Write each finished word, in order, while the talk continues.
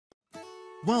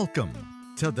Welcome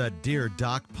to the Dear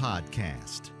Doc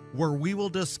podcast, where we will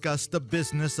discuss the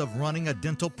business of running a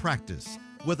dental practice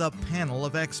with a panel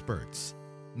of experts.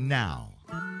 Now,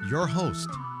 your host,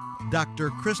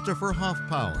 Dr. Christopher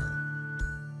Hoffpower.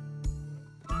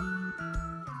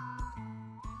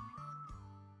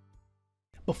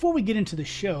 Before we get into the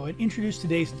show and introduce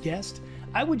today's guest,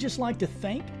 I would just like to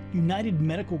thank United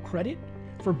Medical Credit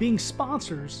for being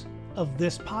sponsors of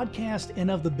this podcast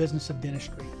and of the business of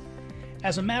dentistry.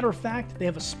 As a matter of fact, they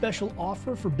have a special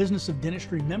offer for Business of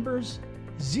Dentistry members,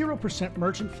 0%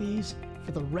 merchant fees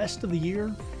for the rest of the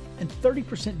year, and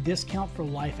 30% discount for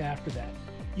life after that.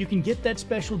 You can get that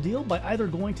special deal by either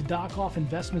going to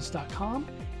docoffinvestments.com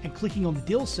and clicking on the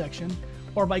deals section,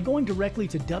 or by going directly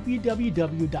to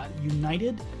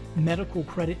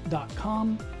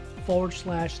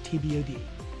www.unitedmedicalcredit.com/TBOD.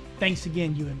 Thanks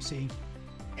again, UMC.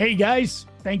 Hey guys,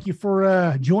 thank you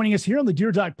for joining us here on the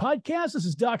Dear Doc podcast. This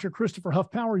is Dr. Christopher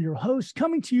Hoffpower, your host,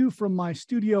 coming to you from my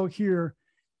studio here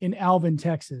in Alvin,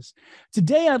 Texas.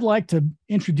 Today, I'd like to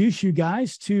introduce you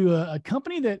guys to a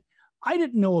company that I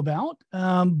didn't know about,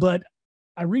 but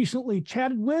I recently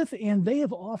chatted with, and they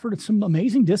have offered some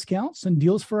amazing discounts and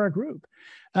deals for our group.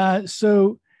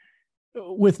 So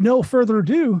with no further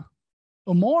ado,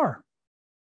 Omar,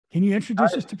 can you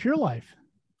introduce us to PureLife?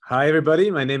 Hi,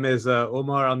 everybody. My name is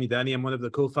Omar Midani. I'm one of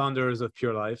the co-founders of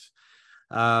PureLife.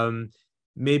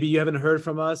 Maybe you haven't heard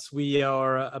from us. We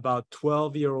are about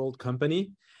 12-year-old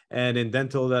company. And in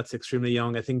dental, that's extremely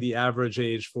young. I think the average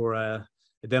age for a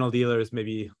dental dealer is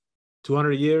maybe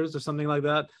 200 years or something like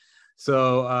that.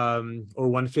 So, or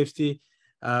 150.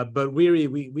 But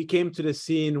we came to the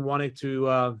scene wanting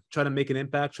to try to make an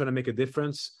impact, try to make a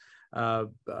difference.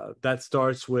 That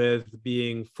starts with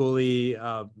being fully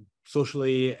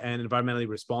socially and environmentally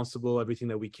responsible. Everything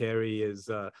that we carry is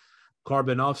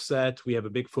carbon offset. We have a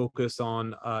big focus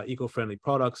on eco-friendly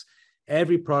products.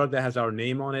 Every product that has our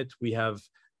name on it, we have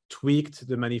tweaked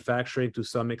the manufacturing to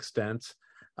some extent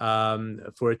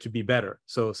for it to be better.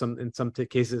 So in some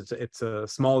cases, it's a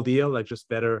small deal, like just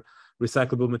better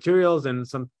recyclable materials. And in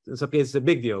some cases, it's a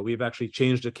big deal. We've actually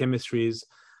changed the chemistries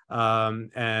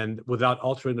and without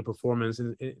altering the performance.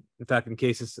 In fact, in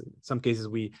some cases,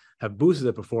 we have boosted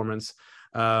the performance.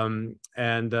 So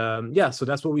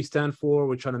that's what we stand for.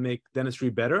 We're trying to make dentistry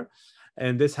better.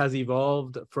 And this has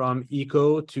evolved from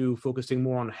eco to focusing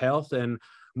more on health. And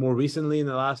more recently, in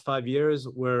the last 5 years,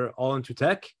 we're all into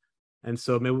tech. And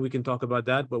so maybe we can talk about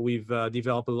that. But we've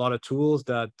developed a lot of tools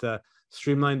that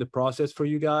streamline the process for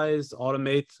you guys,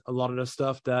 automate a lot of the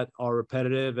stuff that are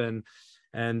repetitive and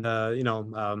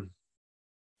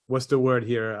what's the word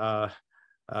here?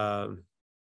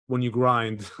 When you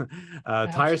grind,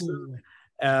 tiresome,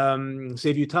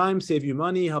 save you time, save you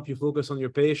money, help you focus on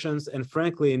your patients. And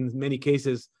frankly, in many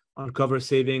cases, uncover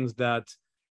savings that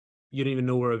you didn't even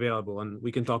know were available. And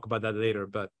we can talk about that later,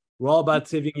 but we're all about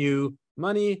saving you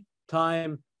money,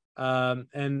 time,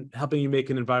 and helping you make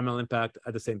an environmental impact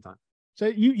at the same time. So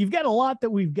you've got a lot that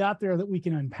we've got there that we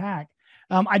can unpack.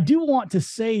 I do want to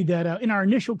say that in our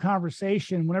initial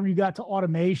conversation, whenever you got to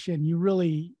automation, you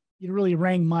really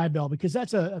rang my bell, because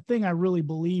that's a thing I really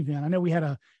believe in. I know we had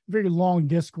a very long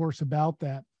discourse about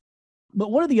that.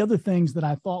 But one of the other things that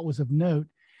I thought was of note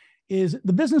is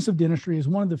the business of dentistry is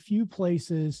one of the few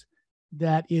places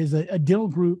that is a dental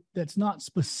group that's not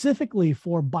specifically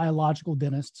for biological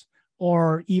dentists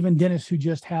or even dentists who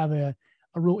just have a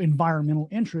real environmental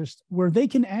interest, where they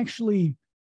can actually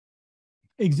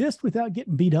exist without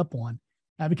getting beat up on,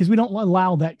 because we don't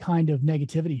allow that kind of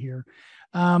negativity here.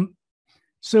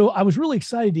 So I was really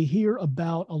excited to hear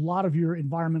about a lot of your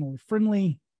environmentally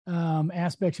friendly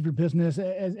aspects of your business,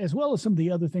 as well as some of the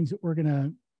other things that we're going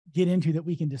to get into that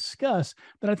we can discuss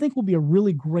that I think will be a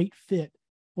really great fit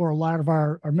for a lot of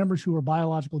our members who are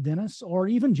biological dentists, or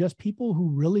even just people who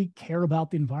really care about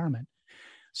the environment.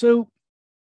 So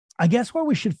I guess where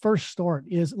we should first start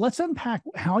is, let's unpack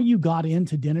how you got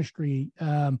into dentistry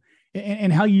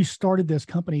and how you started this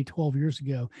company 12 years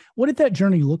ago. What did that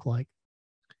journey look like?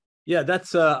 Yeah,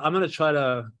 that's I'm going to try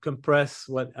to compress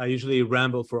what I usually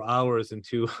ramble for hours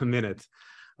into a minute.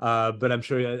 But I'm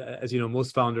sure, as you know,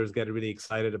 most founders get really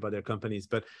excited about their companies.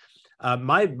 But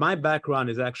my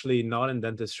background is actually not in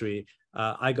dentistry.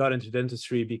 I got into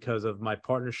dentistry because of my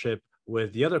partnership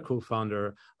with the other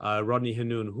co-founder, Rodney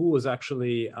Hanoun, who was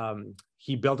actually,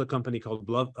 he built a company called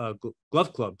Glove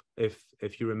Club,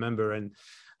 if you remember, and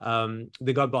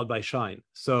they got bought by Shine.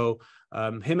 So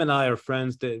him and I are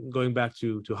friends going back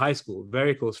to high school,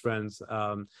 very close friends.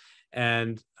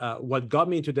 And what got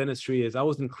me into dentistry is I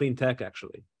was in clean tech,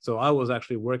 actually. So I was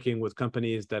actually working with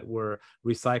companies that were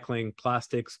recycling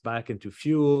plastics back into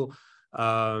fuel,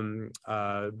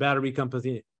 battery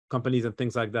companies and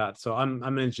things like that. So I'm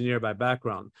an engineer by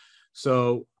background.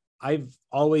 So I've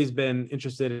always been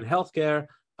interested in healthcare,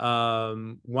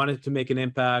 wanted to make an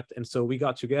impact. And so we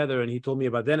got together and he told me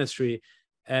about dentistry.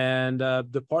 And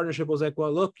the partnership was like,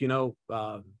 well, look,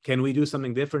 can we do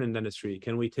something different in dentistry?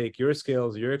 Can we take your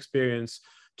skills, your experience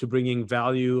to bringing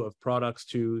value of products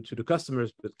to the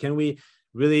customers? But can we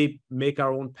really make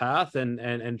our own path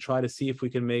and try to see if we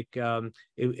can make,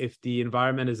 if the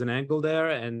environment is an angle there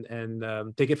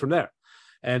and take it from there.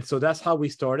 And so that's how we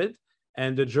started.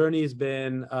 And the journey has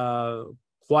been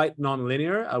quite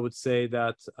non-linear. I would say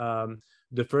that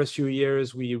the first few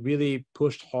years, we really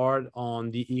pushed hard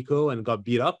on the eco and got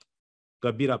beat up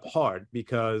hard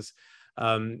because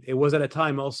it was at a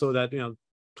time also that,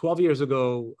 12 years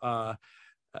ago,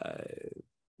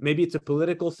 maybe it's a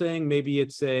political thing, maybe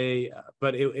it's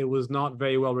but it was not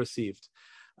very well received.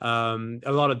 A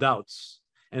lot of doubts.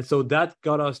 And so that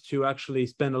got us to actually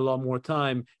spend a lot more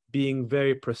time being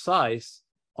very precise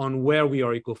on where we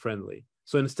are eco-friendly.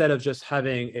 So instead of just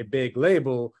having a big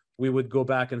label, we would go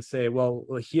back and say, well,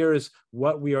 here's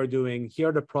what we are doing. Here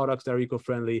are the products that are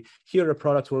eco-friendly. Here are the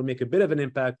products where we'll make a bit of an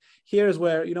impact. Here's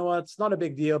where, it's not a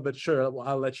big deal, but sure,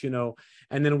 I'll let you know.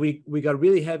 And then we got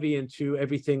really heavy into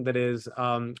everything that is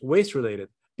waste related,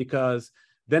 because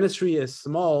dentistry is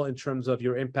small in terms of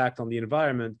your impact on the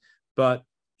environment. But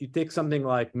you take something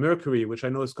like mercury, which I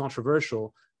know is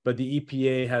controversial, but the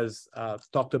EPA has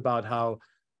talked about how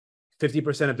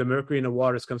 50% of the mercury in the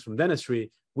waters comes from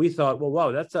dentistry. We thought, well,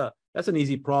 wow, that's an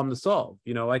easy problem to solve.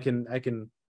 I can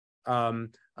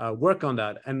work on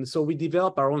that. And so we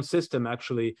developed our own system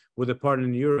actually with a partner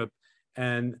in Europe,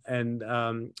 and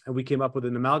we came up with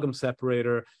an amalgam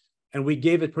separator, and we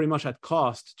gave it pretty much at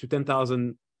cost to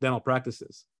 10,000 dental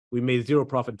practices. We made zero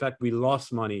profit. In fact, we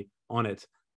lost money on it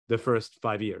the first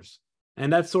 5 years.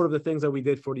 And that's sort of the things that we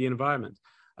did for the environment.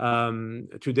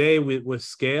 Today, with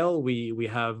scale, we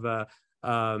have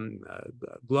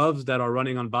gloves that are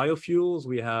running on biofuels.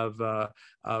 We have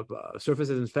surface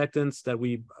disinfectants that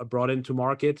we brought into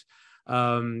market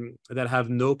that have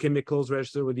no chemicals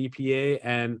registered with EPA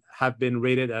and have been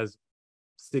rated as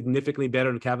significantly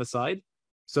better than Cavicide.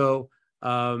 So,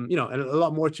 and a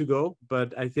lot more to go,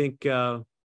 but I think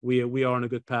we are on a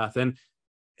good path. And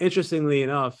interestingly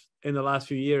enough, in the last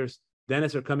few years,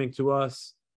 dentists are coming to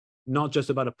us not just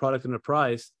about a product and a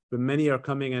price, but many are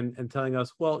coming and telling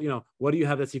us, well, what do you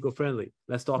have that's eco-friendly?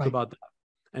 Let's talk about that.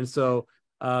 And so,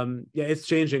 it's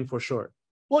changing for sure.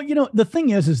 Well, the thing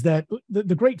is that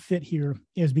the great fit here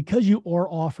is because you are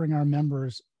offering our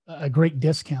members a great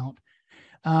discount.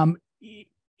 It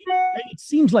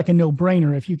seems like a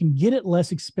no-brainer. If you can get it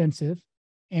less expensive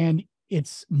and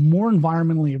it's more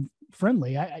environmentally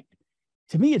friendly,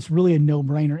 to me, it's really a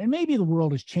no-brainer. And maybe the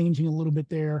world is changing a little bit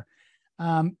there.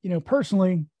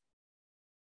 Personally,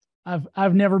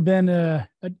 I've never been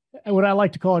what I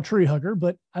like to call a tree hugger,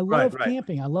 but I love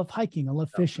camping. I love hiking. I love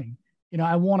fishing.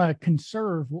 I want to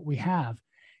conserve what we have.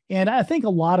 And I think a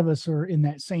lot of us are in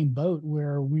that same boat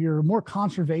where we're more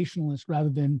conservationists rather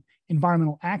than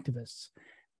environmental activists.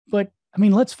 But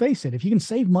let's face it, if you can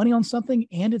save money on something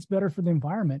and it's better for the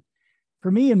environment,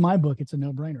 for me, in my book, it's a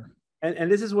no-brainer.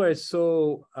 And this is where it's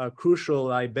so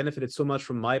crucial. I benefited so much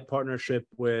from my partnership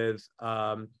with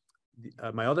my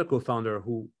other co-founder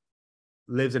who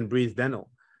lives and breathes dental,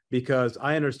 because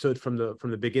I understood from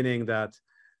the beginning that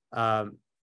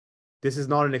this is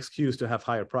not an excuse to have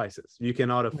higher prices. You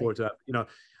cannot afford to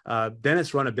have,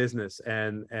 dentists run a business,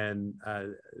 and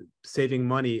saving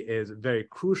money is very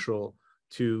crucial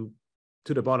to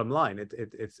the bottom line.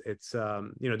 This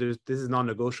is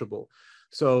non-negotiable.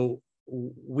 So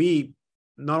we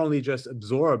not only just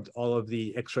absorbed all of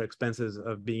the extra expenses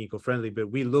of being eco-friendly,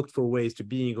 but we looked for ways to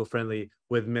be eco-friendly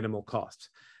with minimal cost.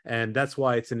 And that's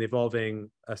why it's an evolving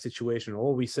situation.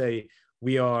 Or we say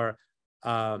we are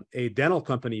a dental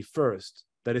company first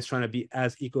that is trying to be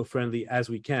as eco-friendly as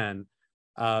we can,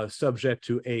 subject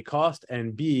to A, cost,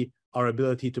 and B, our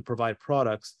ability to provide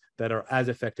products that are as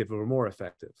effective or more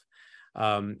effective.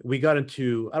 We got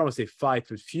into, I don't want to say fights,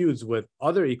 but feuds with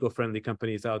other eco-friendly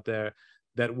companies out there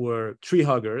that were tree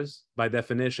huggers by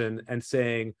definition, and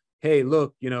saying, hey,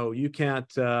 look, you can't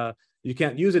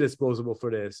use a disposable for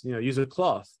this, use a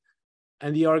cloth.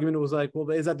 And the argument was like,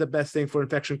 well, is that the best thing for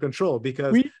infection control?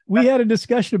 Because we had a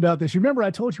discussion about this. You remember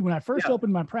I told you when I first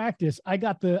opened my practice, I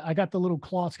got the little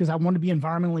cloths because I wanted to be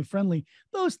environmentally friendly.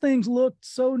 Those things looked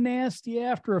so nasty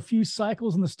after a few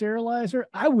cycles in the sterilizer.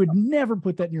 I would never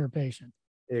put that near a patient.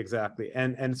 Exactly.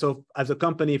 And so as a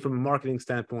company, from a marketing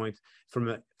standpoint, from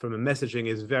a messaging,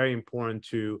 is very important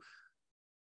to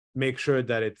make sure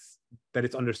that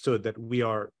it's understood that we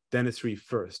are dentistry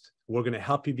first. We're going to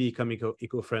help you become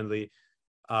eco-friendly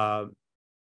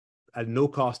at no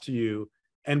cost to you.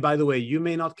 And by the way, you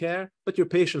may not care, but your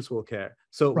patients will care.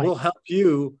 So we'll help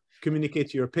you communicate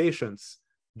to your patients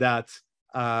that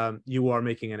you are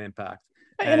making an impact.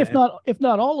 And if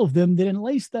not all of them, then at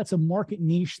least that's a market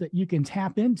niche that you can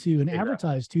tap into and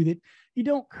advertise to that you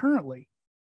don't currently.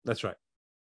 That's right.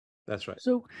 That's right.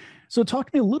 So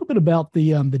talk to me a little bit about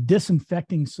the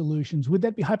disinfecting solutions. Would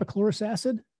that be hypochlorous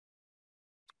acid?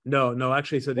 No,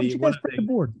 actually. So what did you guys bring to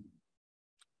board?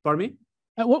 Pardon me?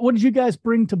 What did you guys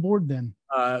bring to board then?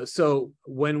 So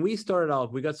when we started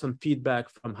out, we got some feedback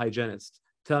from hygienists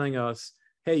telling us,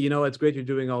 hey, it's great you're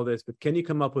doing all this, but can you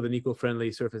come up with an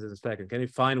eco-friendly surface disinfectant? Can you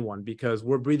find one? Because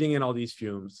we're breathing in all these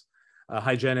fumes,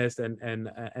 hygienists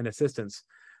and assistants.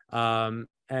 And,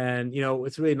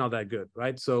 it's really not that good,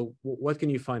 right? So what can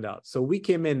you find out? So we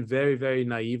came in very, very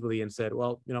naively and said,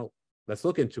 well, let's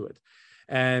look into it.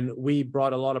 And we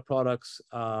brought a lot of products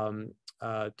to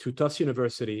Tufts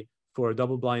University for a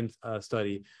double-blind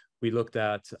study. We looked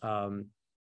at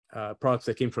products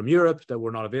that came from Europe that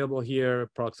were not available here,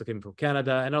 products that came from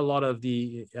Canada, and a lot of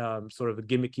the sort of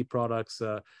gimmicky products,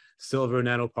 silver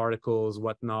nanoparticles,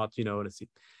 whatnot, to see.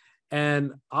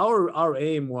 And our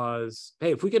aim was,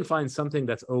 hey, if we can find something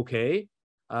that's okay,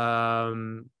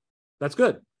 that's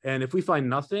good. And if we find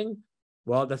nothing,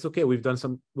 well, that's okay. We've done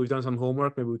some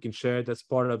homework. Maybe we can share it. That's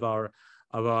part of our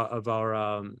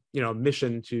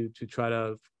mission to try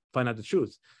to find out the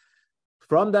truth.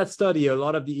 From that study, a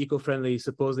lot of the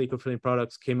supposedly eco-friendly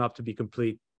products came up to be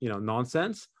complete,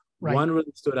 nonsense. Right. One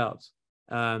really stood out.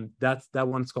 That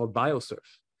one's called BioSurf,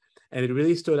 and it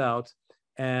really stood out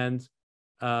and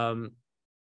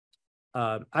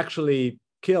actually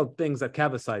killed things that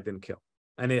Cavicide didn't kill.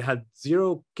 And it had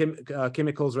zero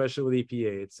chemicals registered with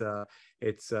EPA.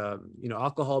 It's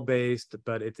alcohol based,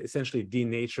 but it essentially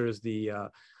denatures the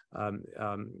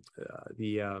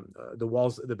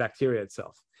walls, the bacteria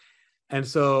itself. And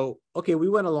so, okay, we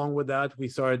went along with that. We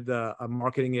started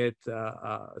marketing it,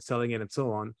 selling it, and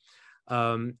so on.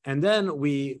 And then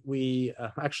we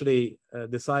actually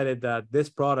decided that this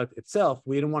product itself,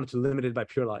 we didn't want to limit it by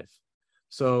PureLife.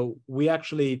 So we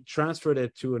actually transferred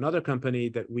it to another company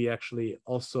that we actually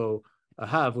also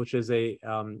have, which is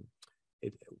PureWay,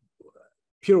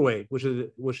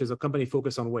 which is a company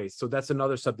focused on waste. So that's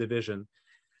another subdivision.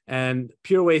 And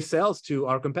PureWay sells to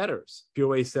our competitors.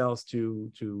 PureWay sells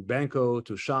to Banco,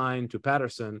 to Shine, to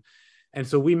Patterson. And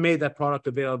so we made that product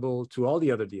available to all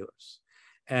the other dealers.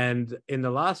 And in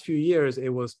the last few years, it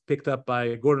was picked up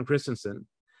by Gordon Christensen.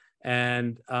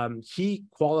 And he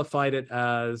qualified it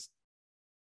as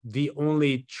the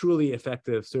only truly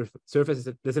effective surface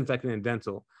disinfectant in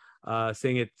dental,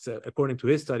 saying it's, according to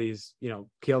his studies,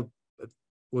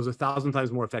 was 1,000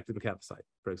 times more effective than Cavicide,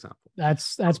 for example.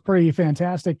 That's pretty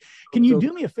fantastic. Can you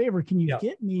do me a favor? Can you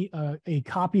get me a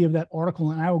copy of that article,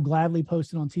 and I will gladly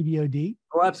post it on TBOD?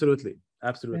 Oh, absolutely.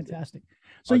 Absolutely. Fantastic.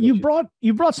 So you brought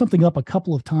something up a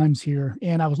couple of times here,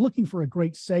 and I was looking for a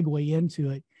great segue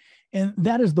into it. And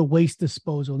that is the waste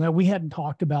disposal. Now, we hadn't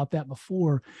talked about that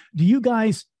before. Do you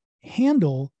guys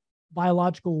handle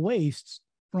biological wastes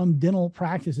from dental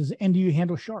practices, and do you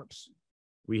handle sharps?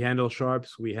 We handle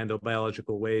sharps, we handle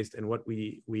biological waste, and what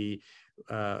we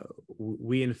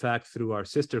in fact, through our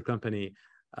sister company,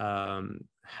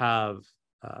 have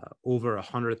over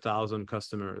 100,000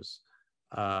 customers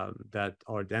that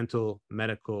are dental,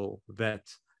 medical, vet,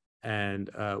 and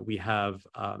we have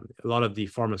a lot of the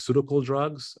pharmaceutical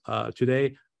drugs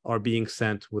today are being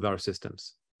sent with our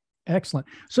systems. Excellent.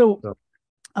 So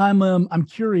I'm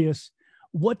curious,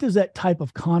 what does that type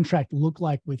of contract look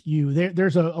like with you?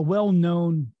 There's a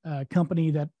well-known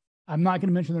company that I'm not going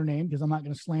to mention their name because I'm not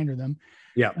going to slander them.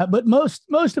 Yeah. But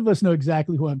most of us know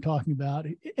exactly who I'm talking about.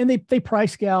 And they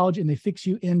price gouge and they fix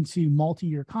you into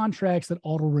multi-year contracts that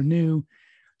auto renew.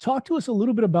 Talk to us a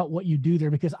little bit about what you do there,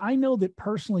 because I know that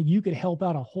personally you could help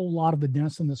out a whole lot of the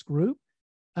dentists in this group,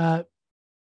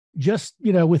 just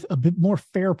with a bit more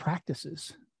fair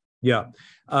practices. Yeah,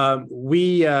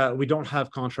 we don't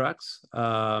have contracts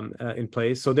in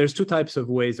place. So there's two types of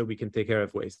ways that we can take care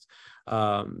of waste.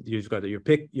 You've got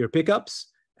your pickups,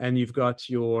 and you've got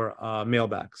your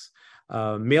mailbacks.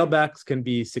 Mailbacks can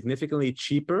be significantly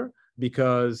cheaper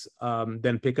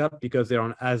than pickup because they're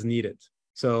on as needed.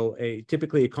 So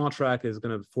typically a contract is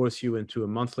going to force you into a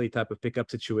monthly type of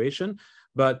pickup situation.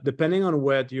 But depending on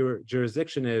what your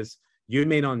jurisdiction is, you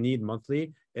may not need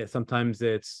monthly. Sometimes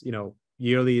it's,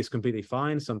 yearly is completely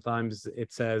fine. Sometimes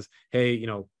it says, hey,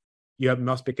 you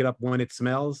must pick it up when it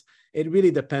smells. It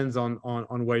really depends on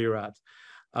where you're at.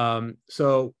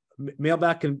 So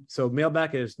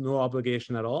mailback is no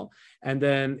obligation at all. And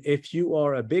then if you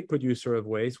are a big producer of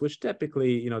waste, which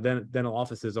typically, then dental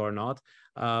offices are not,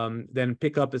 then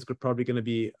pickup is probably going to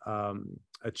be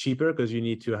cheaper because you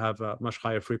need to have a much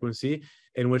higher frequency,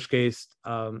 in which case,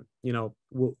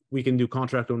 we can do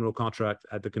contract or no contract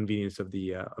at the convenience of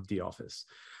the office.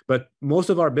 But most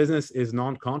of our business is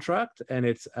non-contract, and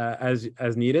it's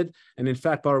as needed. And in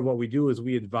fact, part of what we do is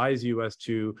we advise you as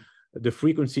to the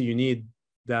frequency you need,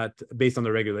 that based on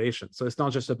the regulation. So it's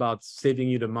not just about saving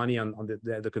you the money on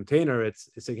the container. It's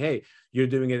saying, hey, you're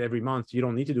doing it every month. You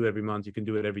don't need to do it every month. You can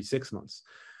do it every 6 months.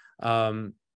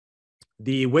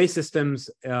 The waste systems,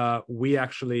 we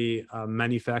actually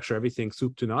manufacture everything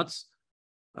soup to nuts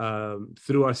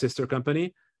through our sister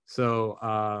company. So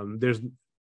there's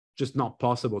just not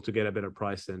possible to get a better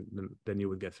price than you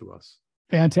would get through us.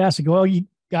 Fantastic. Well, you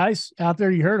guys out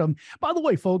there, you heard them. By the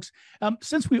way, folks,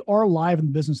 since we are live in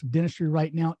the business of dentistry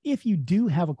right now, if you do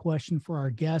have a question for our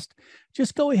guest,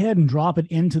 just go ahead and drop it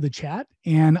into the chat,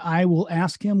 and I will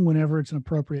ask him whenever it's an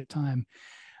appropriate time.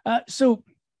 So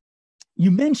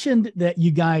you mentioned that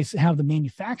you guys have the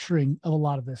manufacturing of a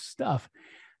lot of this stuff.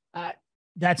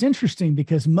 That's interesting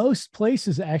because most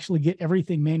places actually get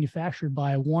everything manufactured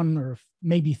by one or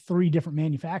maybe 3 different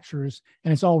manufacturers,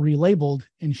 and it's all relabeled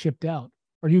and shipped out.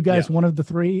 Are you guys one of the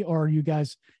 3, or are you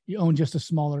own just a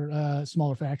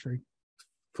smaller factory?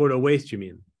 For the waste, you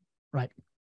mean? Right.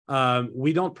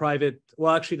 We don't private.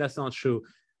 Well, actually, that's not true.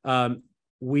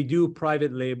 We do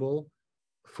private label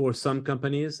for some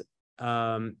companies.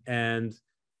 And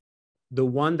the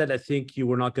one that I think you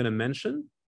were not going to mention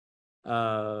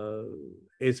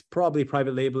is probably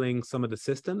private labeling some of the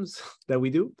systems that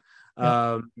we do.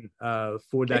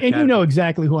 For that, and you know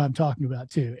exactly who I'm talking about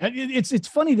too. It's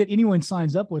funny that anyone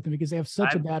signs up with them because they have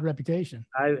such a bad reputation.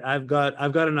 I've got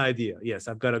an idea. Yes,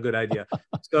 I've got a good idea.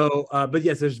 So, but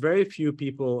yes, there's very few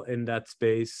people in that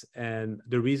space, and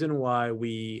the reason why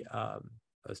we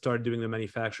started doing the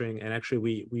manufacturing, and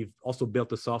actually we've also built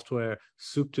the software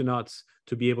soup to nuts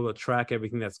to be able to track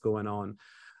everything that's going on,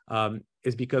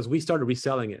 is because we started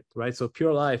reselling it, right? So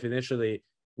PureLife initially,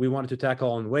 we wanted to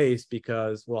tackle on waste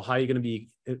because, well, how are you going to be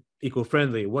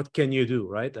eco-friendly? What can you do,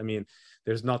 right? I mean,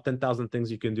 there's not 10,000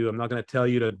 things you can do. I'm not going to tell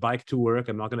you to bike to work.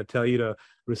 I'm not going to tell you to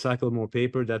recycle more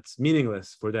paper. That's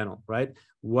meaningless for dental, right?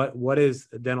 What is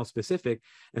dental specific?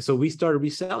 And so we started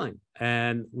reselling,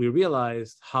 and we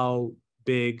realized how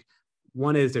big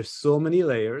one is. There's so many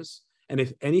layers, and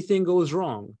if anything goes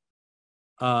wrong,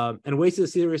 and waste is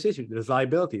a serious issue. There's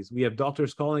liabilities. We have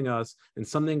doctors calling us, and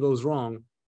something goes wrong.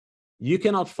 You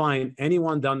cannot find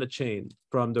anyone down the chain,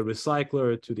 from the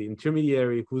recycler to the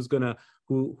intermediary,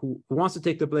 who wants to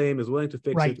take the blame, is willing to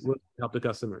fix it, will help the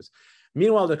customers.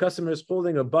 Meanwhile, the customer is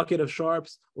holding a bucket of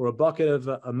sharps or a bucket of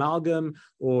amalgam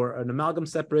or an amalgam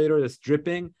separator that's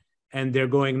dripping, and they're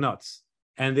going nuts,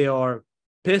 and they are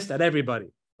pissed at everybody,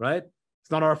 right?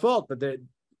 It's not our fault, but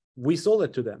we sold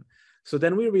it to them. So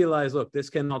then we realized, look,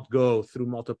 this cannot go through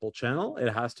multiple channels.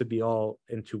 It has to be all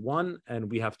into one,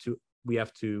 and we have to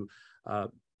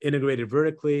integrate it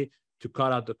vertically to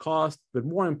cut out the cost, but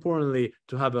more importantly,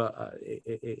 to have a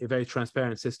very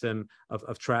transparent system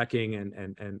of tracking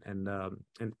and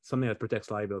something that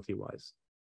protects liability wise.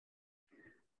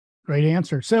 Great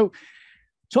answer. So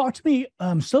talk to me,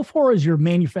 so far as your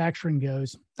manufacturing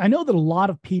goes. I know that a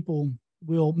lot of people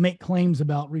will make claims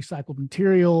about recycled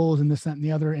materials and this, that, and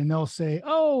the other, and they'll say,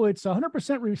 oh, it's 100%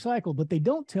 recycled, but they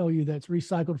don't tell you that it's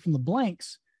recycled from the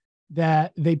blanks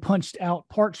that they punched out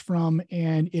parts from,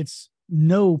 and it's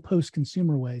no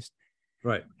post-consumer waste.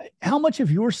 Right. How much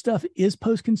of your stuff is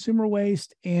post-consumer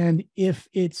waste? And if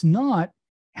it's not,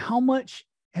 how much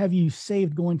have you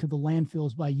saved going to the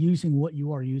landfills by using what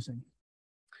you are using?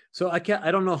 So I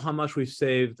don't know how much we've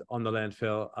saved on the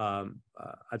landfill.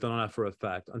 I don't know that for a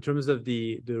fact. In terms of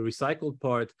the recycled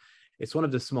part, it's one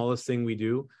of the smallest thing we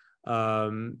do.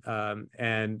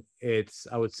 And it's,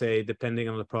 I would say, depending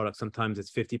on the product, sometimes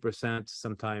it's 50%,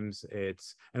 sometimes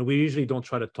it's, and we usually don't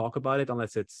try to talk about it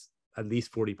unless it's at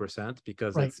least 40%,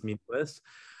 because it's meaningless.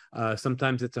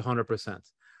 Sometimes it's 100%.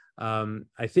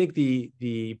 I think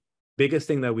the biggest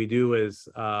thing that we do is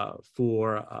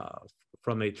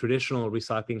from a traditional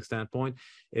recycling standpoint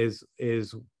is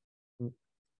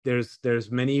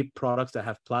there's many products that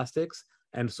have plastics,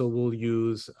 and so we'll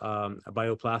use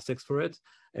bioplastics for it.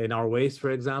 In our waste,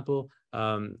 for example,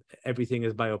 everything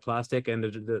is bioplastic, and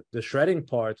the shredding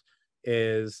part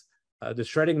is the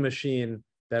shredding machine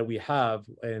that we have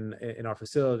in our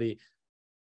facility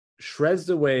shreds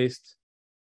the waste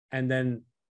and then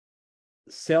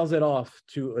sells it off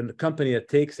to a company that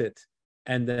takes it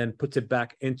and then puts it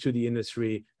back into the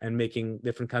industry and making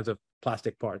different kinds of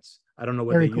plastic parts. I don't know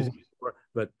what Very they use cool. it for,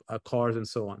 but cars and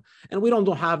so on. And we don't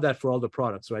have that for all the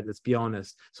products, right? Let's be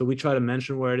honest. So we try to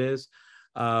mention where it is.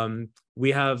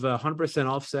 We have 100%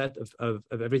 offset of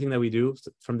everything that we do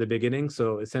from the beginning.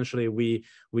 So essentially, we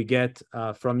get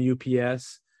from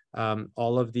UPS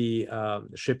all of the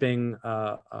shipping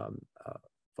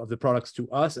of the products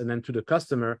to us and then to the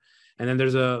customer. And then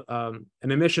there's an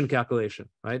emission calculation,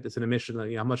 right? It's an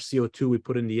emission, how much CO2 we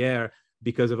put in the air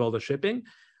because of all the shipping.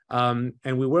 And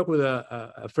we work with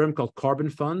a firm called Carbon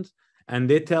Fund, and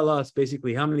they tell us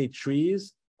basically how many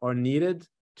trees are needed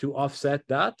to offset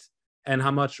that, and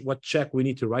what check we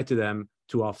need to write to them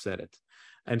to offset it.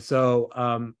 And so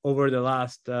over the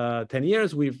last 10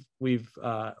 years, we've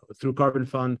through Carbon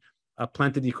Fund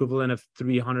planted the equivalent of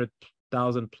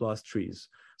 300,000 plus trees.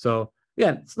 So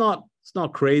yeah, it's not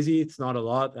crazy. It's not a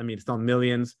lot. I mean, it's not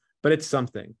millions, but it's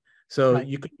something. So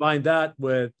you combine that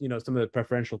with some of the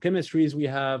preferential chemistries we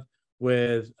have,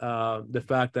 with the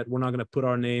fact that we're not going to put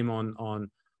our name on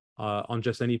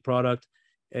just any product.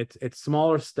 It's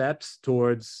smaller steps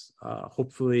towards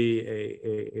hopefully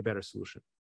a better solution.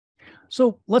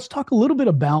 So let's talk a little bit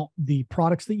about the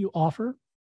products that you offer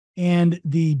and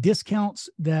the discounts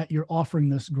that you're offering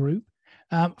this group.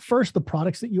 First, the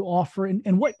products that you offer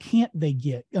and what can't they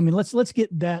get? I mean, let's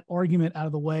get that argument out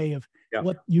of the way of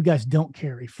what you guys don't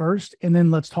carry first, and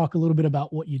then let's talk a little bit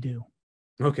about what you do.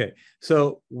 Okay,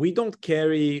 so we don't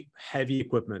carry heavy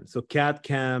equipment. So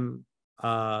CAD/CAM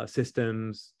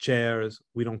systems, chairs,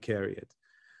 we don't carry it.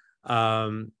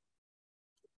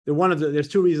 There's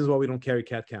two reasons why we don't carry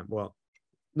CAD/CAM. Well,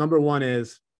 number one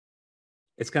is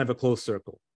it's kind of a closed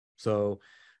circle. So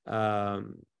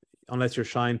unless you're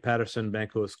Shine, Patterson,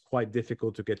 Banco, it's quite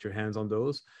difficult to get your hands on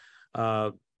those.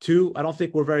 Two, I don't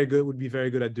think would be very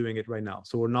good at doing it right now.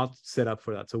 So we're not set up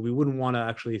for that. So we wouldn't want to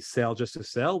actually sell just to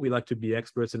sell. We like to be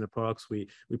experts in the products we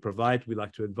provide. We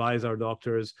like to advise our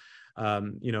doctors,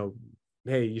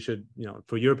 hey, you should,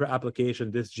 for your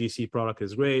application, this GC product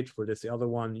is great. For this, the other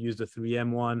one, use the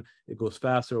 3M one. It goes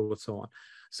faster, or so on.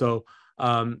 So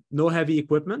no heavy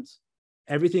equipment.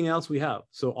 Everything else we have.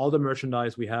 So all the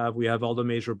merchandise we have all the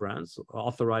major brands,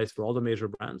 authorized for all the major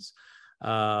brands,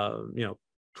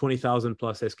 20,000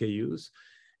 plus SKUs.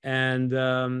 And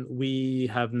we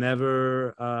have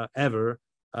never, ever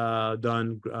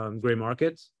done gray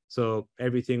markets. So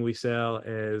everything we sell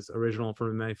is original from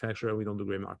the manufacturer. We don't do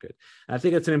gray market. And I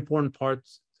think it's an important point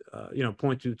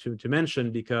to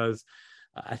mention, because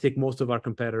I think most of our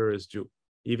competitors do.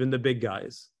 Even the big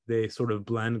guys, they sort of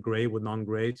blend gray with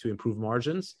non-gray to improve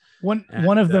margins. One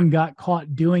of them got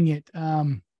caught doing it.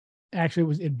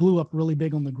 Actually, it blew up really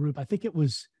big on the group. I think it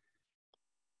was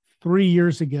 3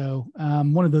 years ago.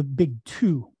 One of the big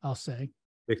two, I'll say.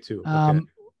 Big two. Okay.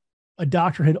 A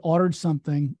doctor had ordered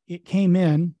something. It came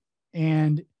in,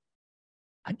 and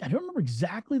I don't remember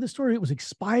exactly the story. It was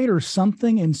expired or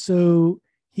something. And so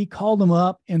he called them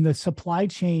up, and the supply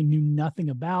chain knew nothing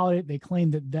about it. They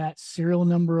claimed that serial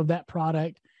number of that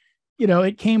product,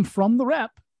 it came from the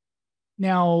rep.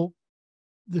 Now,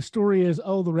 the story is,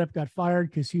 the rep got fired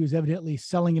because he was evidently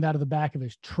selling it out of the back of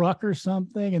his truck or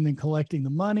something and then collecting the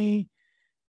money.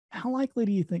 How likely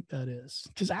do you think that is?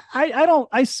 Because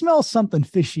I smell something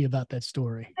fishy about that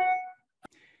story.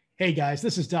 Hey guys,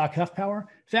 this is Doc Huffpower,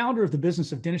 founder of the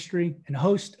Business of Dentistry and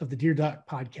host of the Dear Doc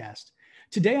podcast.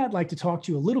 Today, I'd like to talk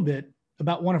to you a little bit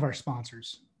about one of our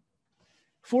sponsors.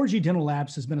 4G Dental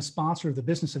Labs has been a sponsor of the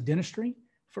Business of Dentistry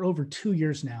for over 2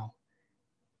 years now.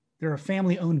 They're a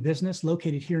family-owned business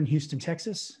located here in Houston,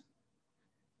 Texas.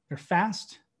 They're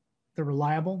fast, they're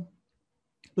reliable,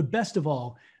 but best of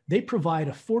all, they provide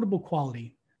affordable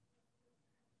quality.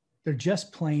 They're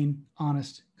just plain,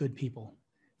 honest, good people.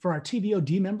 For our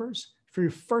TBOD members, for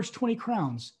your first 20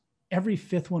 crowns, every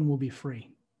fifth one will be free.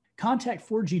 Contact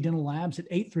 4G Dental Labs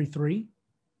at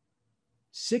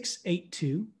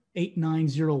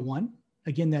 833-682-8901.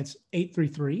 Again, that's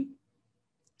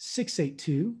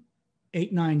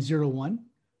 833-682-8901.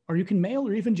 Or you can mail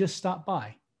or even just stop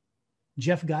by.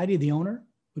 Jeff Guidey, the owner,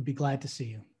 would be glad to see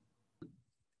you.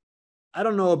 I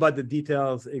don't know about the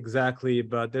details exactly,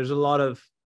 but there's a lot of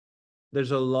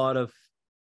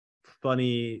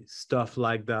funny stuff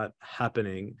like that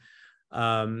happening.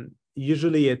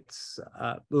 Usually it's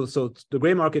so the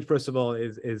gray market, first of all,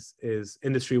 is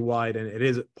industry wide, and it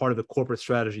is part of the corporate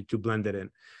strategy to blend it in.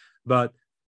 But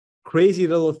crazy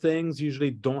little things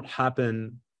usually don't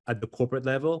happen at the corporate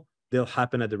level; they'll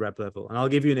happen at the rep level. And I'll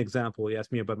give you an example. You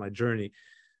asked me about my journey.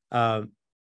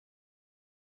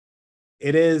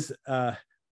 It's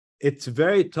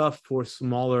very tough for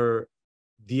smaller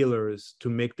dealers to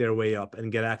make their way up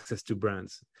and get access to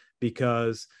brands,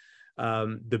 because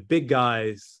the big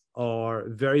guys are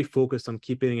very focused on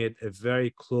keeping it a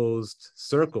very closed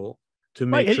circle to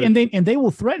make right. sure. And they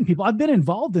will threaten people. I've been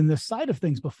involved in this side of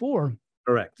things before.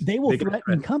 Correct. They will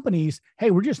threaten companies.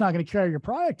 Hey, we're just not going to carry your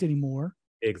product anymore.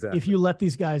 Exactly. If you let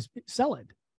these guys sell it.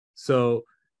 So,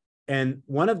 and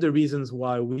one of the reasons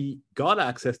why we got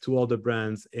access to all the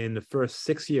brands in the first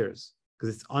 6 years,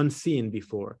 because it's unseen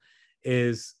before,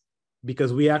 is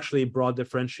because we actually brought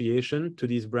differentiation to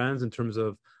these brands in terms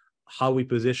of how we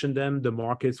position them, the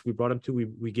markets we brought them to.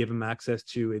 We gave them access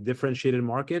to a differentiated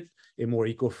market, a more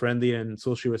eco-friendly and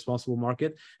socially responsible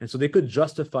market, and so they could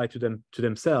justify to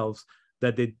themselves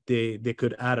that they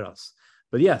could add us.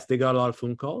 But yes, they got a lot of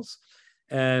phone calls,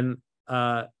 and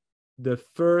the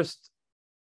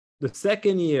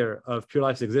second year of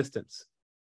PureLife's existence,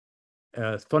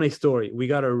 funny story, we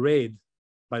got a raid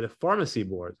by the pharmacy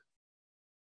board,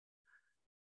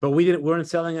 but we weren't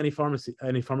selling any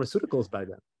pharmaceuticals by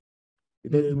then.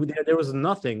 There was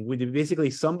nothing. Basically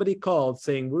somebody called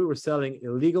saying we were selling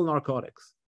illegal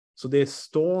narcotics, so they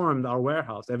stormed our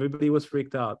warehouse. Everybody was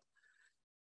freaked out,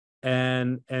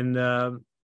 and then it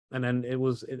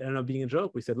ended up being a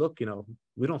joke. We said, look,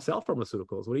 we don't sell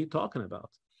pharmaceuticals. What are you talking about?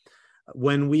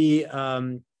 When we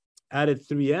added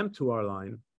 3M to our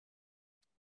line,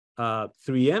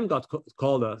 3M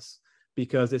called us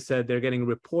because they said they're getting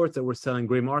reports that we're selling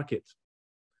gray market.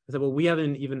 I said, well, we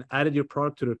haven't even added your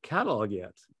product to the catalog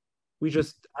yet. We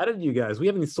just added you guys. We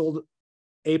haven't sold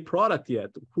a product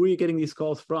yet. Who are you getting these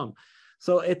calls from?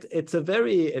 So there's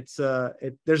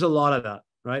a lot of that,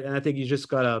 right? And I think you just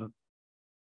gotta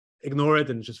ignore it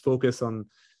and just focus on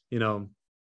the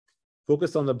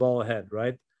ball ahead,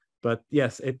 right? But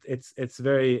yes, it's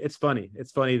funny.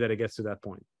 It's funny that it gets to that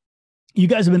point. You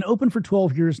guys have been open for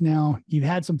 12 years now. You've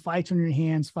had some fights on your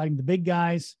hands fighting the big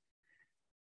guys,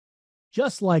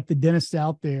 just like the dentists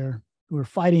out there who are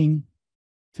fighting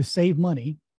to save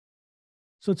money.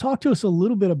 So talk to us a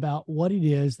little bit about what it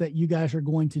is that you guys are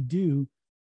going to do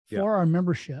for our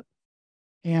membership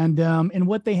and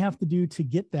what they have to do to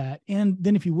get that. And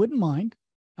then if you wouldn't mind,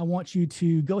 I want you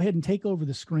to go ahead and take over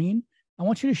the screen. I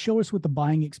want you to show us what the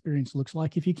buying experience looks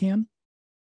like, if you can.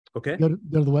 Okay. Go to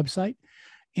the website,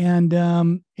 and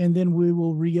then we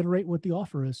will reiterate what the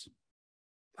offer is.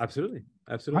 Absolutely.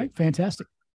 All right. Fantastic.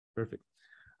 Perfect.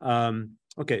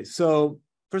 Okay. So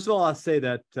first of all, I'll say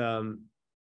that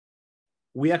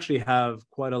we actually have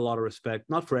quite a lot of respect,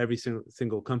 not for every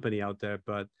single company out there,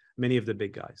 but many of the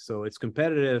big guys. So it's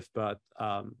competitive, but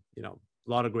a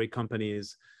lot of great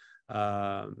companies.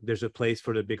 There's a place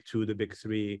for the big two, the big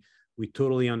three. We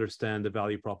totally understand the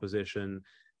value proposition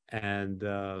and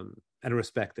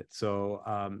respect it. So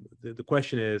the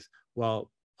question is,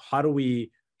 well, how do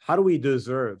we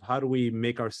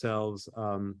make ourselves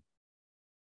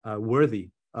worthy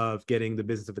of getting the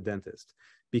business of a dentist?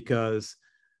 Because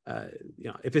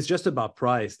if it's just about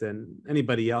price, then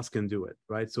anybody else can do it,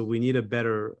 right? So we need a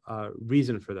better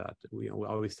reason for that. We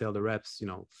always tell the reps,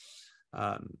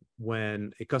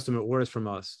 when a customer orders from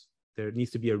us, there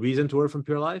needs to be a reason to order from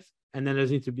PureLife, and then there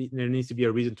needs to be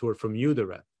a reason to order from you, the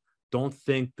rep. Don't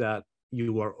think that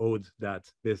you are owed that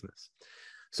business.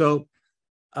 So,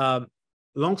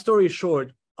 long story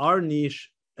short, our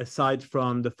niche, aside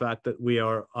from the fact that we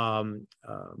are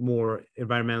more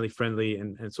environmentally friendly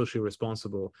and socially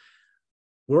responsible,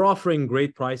 we're offering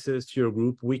great prices to your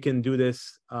group. We can do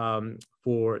this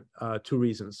for two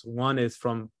reasons. One is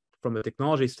from a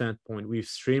technology standpoint, we've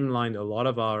streamlined a lot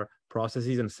of our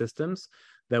processes and systems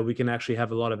that we can actually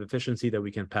have a lot of efficiency that we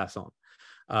can pass on.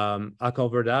 I'll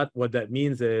cover that. What that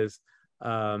means is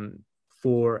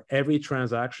for every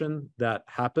transaction that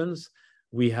happens,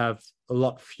 we have a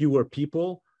lot fewer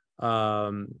people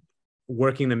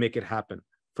working to make it happen,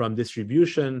 from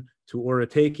distribution to order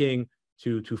taking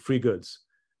to free goods.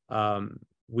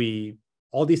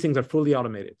 All these things are fully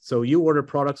automated. So you order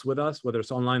products with us, whether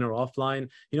it's online or offline.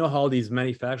 You know how all these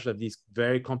manufacturers have these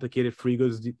very complicated free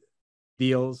goods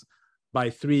deals, buy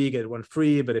 3, get 1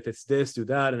 free, but if it's this, do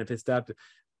that, and if it's that.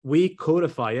 We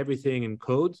codify everything in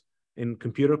code, in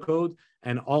computer code,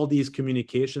 and all these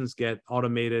communications get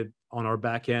automated on our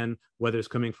back end, whether it's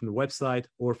coming from the website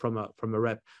or from a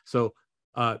rep. So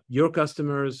your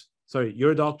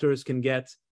doctors can get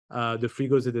the free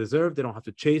goods they deserve. They don't have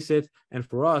to chase it. And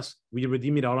for us, we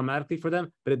redeem it automatically for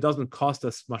them, but it doesn't cost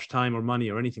us much time or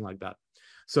money or anything like that.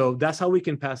 So that's how we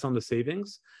can pass on the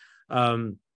savings.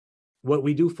 What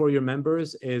we do for your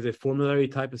members is a formulary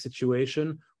type of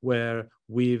situation where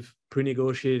we've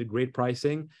pre-negotiated great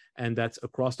pricing, and that's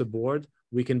across the board.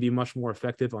 We can be much more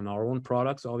effective on our own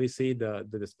products, obviously, the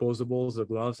disposables, the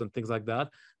gloves, and things like that,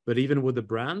 but even with the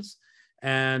brands.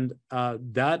 And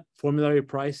that formulary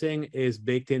pricing is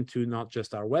baked into not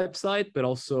just our website, but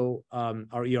also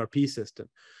our ERP system.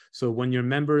 So when your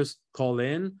members call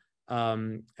in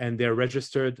and they're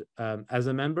registered as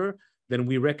a member, then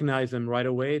we recognize them right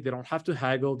away. They don't have to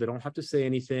haggle. They don't have to say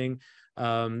anything.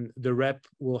 The rep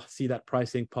will see that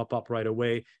pricing pop up right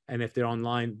away. And if they're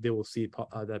online, they will see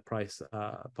that price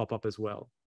pop up as well.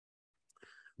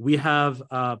 We have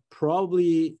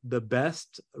probably the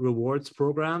best rewards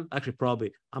program. Actually,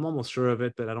 probably, I'm almost sure of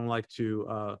it, but I don't like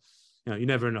to, you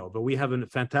never know. But we have a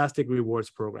fantastic rewards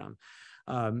program.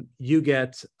 You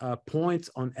get points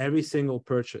on every single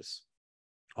purchase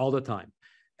all the time.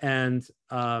 And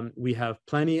we have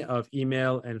plenty of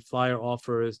email and flyer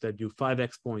offers that do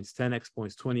 5x points, 10x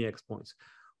points, 20x points.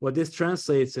 What this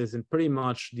translates is in pretty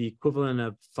much the equivalent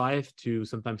of 5 to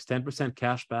sometimes 10%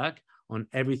 cash back on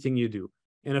everything you do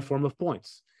in a form of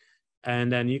points.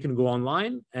 And then you can go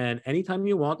online and anytime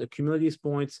you want, accumulate these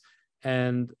points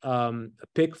and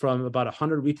pick from about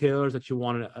 100 retailers that you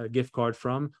want a gift card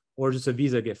from, or just a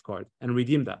Visa gift card, and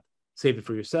redeem that. Save it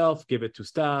for yourself, give it to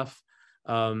staff.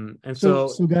 And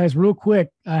so guys, real quick,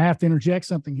 I have to interject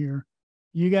something here.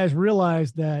 You guys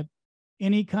realize that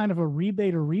any kind of a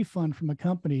rebate or refund from a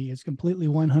company is completely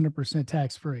 100%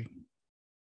 tax-free.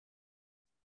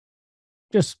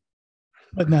 Just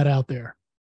putting that out there.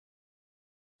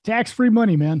 Tax-free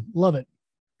money, man. Love it.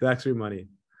 Tax-free money.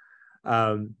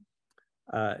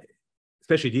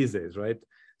 Especially these days, right?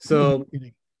 So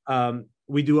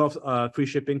we do have free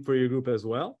shipping for your group as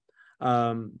well.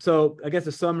 So I guess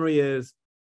the summary is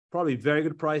probably very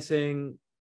good pricing,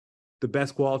 the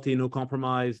best quality, no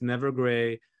compromise, never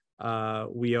gray.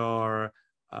 We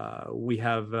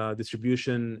have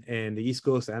distribution in the East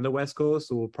Coast and the West Coast,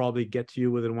 so we'll probably get to you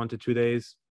within 1 to 2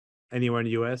 days anywhere in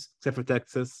the US, except for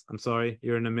Texas. I'm sorry,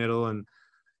 you're in the middle and,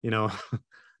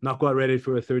 not quite ready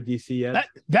for a third DC yet.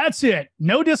 That's it.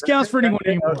 No discounts for anyone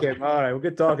anymore. Okay, all right, well,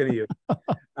 good talking to you.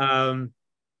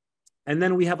 And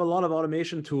then we have a lot of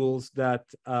automation tools that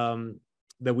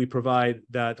we provide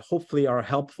that hopefully are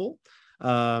helpful.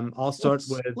 I'll start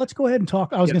with. Let's go ahead and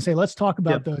talk. I was going to say, let's talk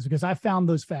about those because I found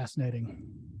those fascinating.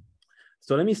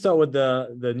 So let me start with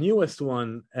the newest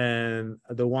one and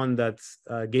the one that's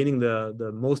gaining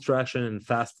the most traction and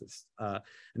fastest, and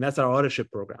that's our auto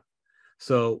ship program.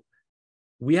 So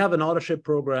we have an auto ship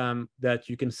program that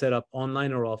you can set up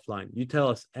online or offline. You tell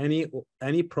us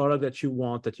any product that you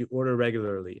want that you order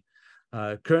regularly.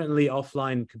 Currently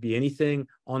offline could be anything.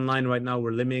 Online right now,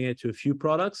 we're limiting it to a few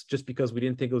products just because we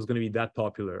didn't think it was going to be that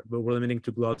popular, but we're limiting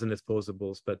to gloves and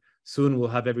disposables, but soon we'll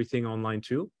have everything online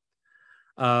too.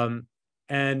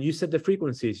 And you set the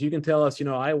frequencies. You can tell us,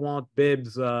 I want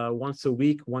bibs once a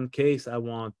week, one case. I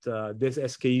want this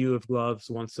SKU of gloves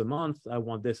once a month. I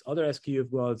want this other SKU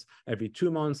of gloves every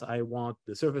 2 months. I want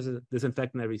the surface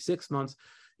disinfectant every 6 months.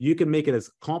 You can make it as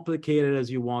complicated as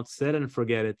you want, set and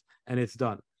forget it, and it's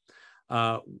done.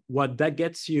 What that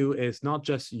gets you is not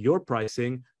just your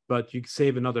pricing, but you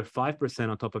save another 5%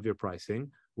 on top of your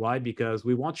pricing. Why? Because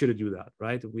we want you to do that,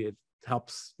 right? It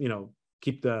helps,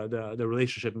 keep the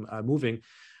relationship moving.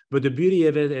 But the beauty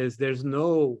of it is there's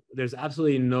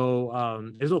absolutely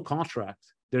no, there's no contract.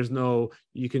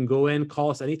 You can go in,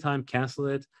 call us anytime, cancel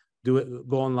it, do it,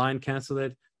 go online, cancel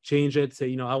it, change it,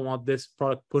 say, I want this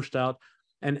product pushed out.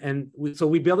 So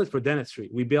we built it for dentistry.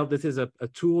 This is a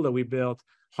tool that we built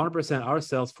 100%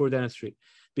 ourselves for dentistry,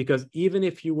 because even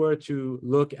if you were to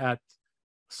look at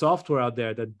software out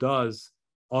there that does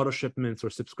auto shipments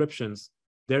or subscriptions,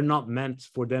 they're not meant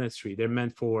for dentistry. They're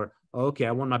meant for, okay,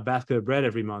 I want my basket of bread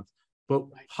every month. But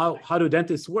how do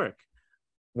dentists work?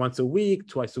 Once a week,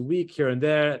 twice a week, here and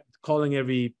there, calling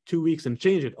every 2 weeks and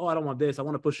change it. Oh, I don't want this. I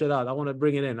want to push it out. I want to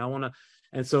bring it in.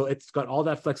 And so it's got all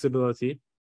that flexibility.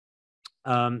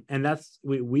 And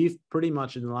we've pretty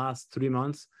much in the last 3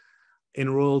 months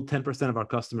enrolled 10% of our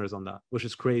customers on that, which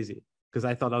is crazy because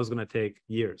I thought that was going to take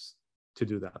years to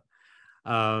do that.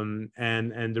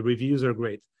 And the reviews are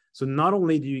great. So not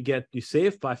only do you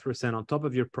save 5% on top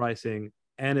of your pricing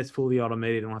and it's fully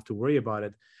automated, you don't have to worry about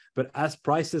it, but as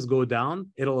prices go down,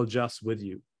 it'll adjust with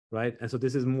you, right? And so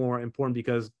this is more important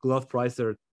because glove prices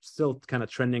are still kind of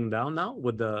trending down now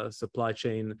with the supply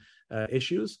chain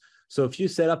issues. So if you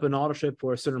set up an auto ship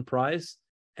for a certain price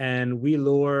and we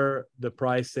lower the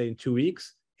price, say in 2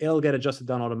 weeks, it'll get adjusted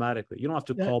down automatically. You don't have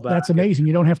to call back. That's amazing.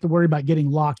 You don't have to worry about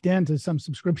getting locked into some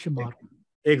subscription model.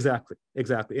 Exactly.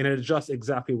 And it adjusts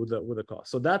exactly with the cost.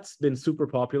 So that's been super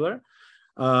popular.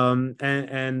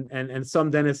 And some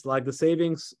dentists like the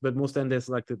savings, but most dentists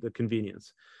like the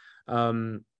convenience.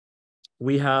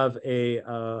 we have a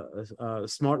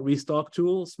smart restock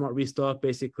tool. Smart restock,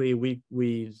 basically, we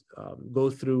go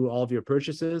through all of your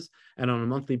purchases, and on a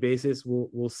monthly basis,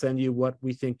 we'll send you what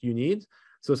we think you need.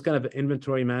 So it's kind of an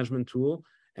inventory management tool,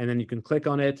 and then you can click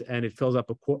on it, and it fills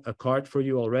up a cart for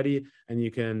you already, and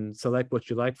you can select what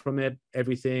you like from it,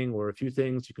 everything or a few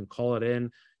things. You can call it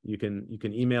in, you can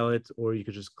email it, or you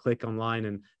could just click online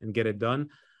and get it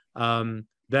done.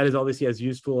 That is obviously as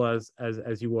useful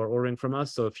as you are ordering from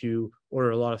us. So if you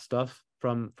order a lot of stuff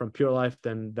from PureLife,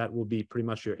 then that will be pretty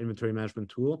much your inventory management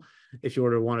tool. If you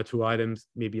order 1 or 2 items,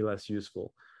 maybe less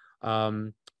useful.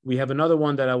 We have another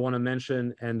one that I want to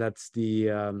mention, and that's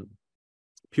the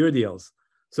Pure Deals.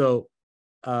 So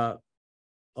a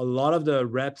lot of the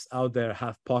reps out there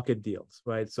have pocket deals,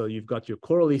 right? So you've got your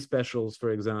quarterly specials,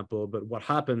 for example, but what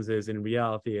happens is, in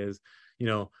reality, is,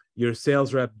 your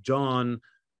sales rep, John,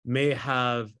 may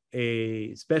have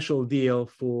a special deal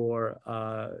for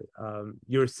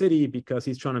your city because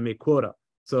he's trying to make quota.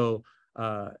 So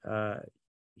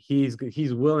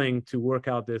he's willing to work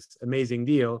out this amazing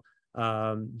deal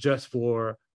just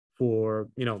for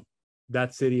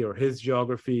that city or his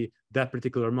geography that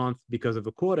particular month because of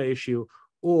a quota issue,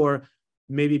 or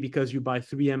maybe because you buy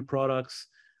 3M products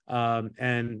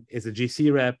and is a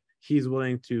GC rep, he's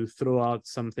willing to throw out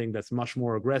something that's much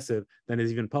more aggressive than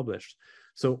is even published.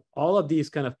 So all of these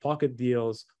kind of pocket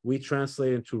deals, we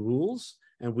translate into rules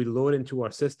and we load into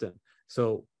our system.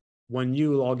 So when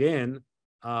you log in,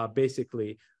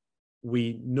 basically,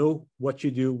 we know what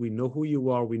you do, we know who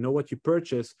you are, we know what you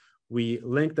purchase, we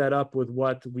link that up with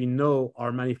what we know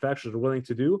our manufacturers are willing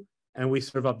to do, and we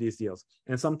serve up these deals.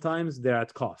 And sometimes they're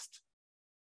at cost,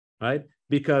 right?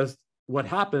 Because what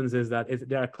happens is that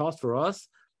they're at cost for us,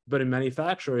 but a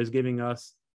manufacturer is giving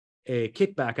us a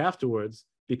kickback afterwards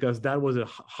because that was a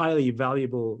highly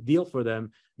valuable deal for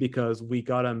them, because we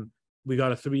got a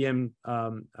 3M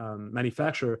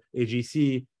manufacturer, a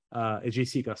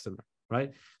GC customer,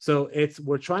 right? So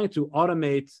we're trying to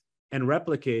automate and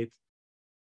replicate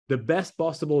the best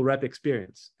possible rep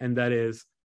experience, and that is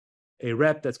a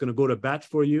rep that's going to go to bat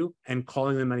for you and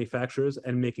calling the manufacturers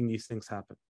and making these things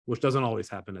happen, which doesn't always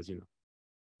happen, as you know.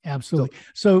 Absolutely.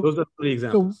 So those are 3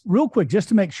 examples. So real quick, just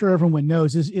to make sure everyone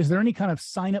knows, is there any kind of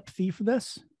sign up fee for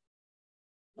this?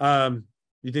 You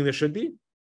think there should be?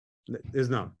 There's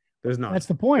not. There's not. That's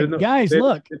the point. Guys,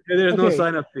 look. There's no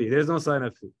sign up fee. There's no sign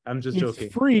up fee. I'm just joking.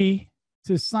 It's free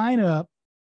to sign up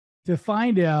to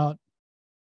find out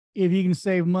if you can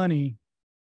save money.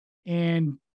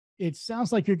 And it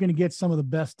sounds like you're going to get some of the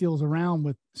best deals around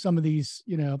with some of these,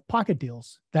 pocket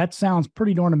deals. That sounds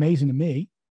pretty darn amazing to me.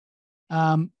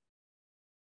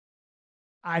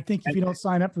 I think if you don't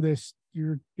sign up for this,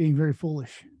 you're being very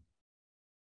foolish.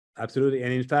 Absolutely.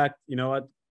 And in fact, you know what?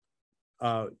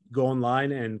 Go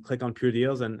online and click on Pure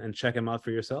Deals and check them out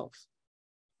for yourselves.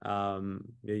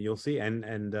 You'll see.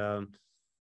 And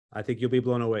I think you'll be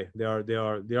blown away. They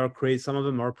are crazy. Some of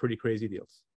them are pretty crazy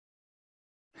deals.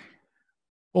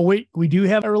 Well, we do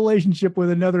have a relationship with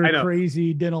another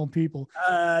crazy dental people.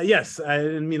 Yes, I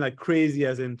didn't mean like crazy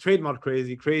as in trademark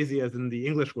crazy, crazy as in the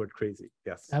English word crazy.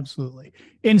 Yes, absolutely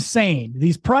insane.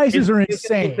 These prices are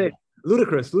insane.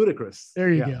 Ludicrous. There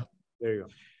you go. There you go.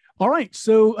 All right,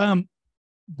 so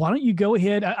why don't you go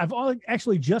ahead? I've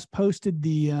actually just posted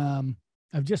the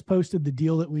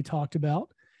deal that we talked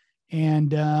about,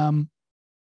 and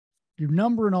your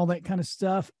number and all that kind of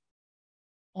stuff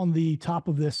on the top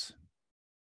of this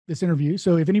interview.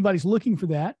 So if anybody's looking for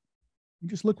that, you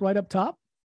just look right up top.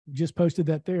 We just posted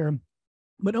that there.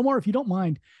 But Omar, if you don't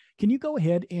mind, can you go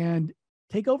ahead and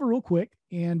take over real quick,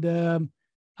 and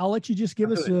I'll let you just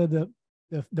give us the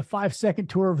 5-second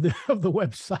tour of the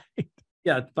website.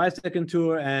 Yeah, 5-second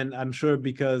tour, and I'm sure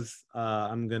because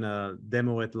I'm gonna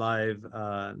demo it live,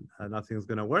 nothing's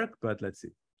gonna work. But let's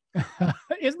see.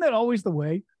 Isn't that always the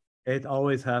way? It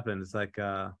always happens. Like,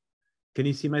 can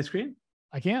you see my screen?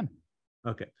 I can.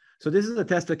 Okay, so this is a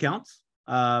test account.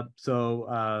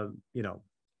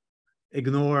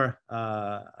 Ignore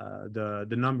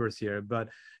the numbers here, but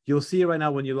you'll see right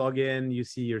now when you log in, you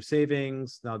see your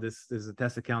savings. Now this is a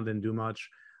test account, didn't do much.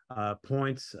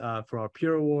 Points for our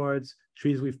Pure Awards,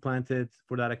 trees we've planted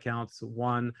for that account,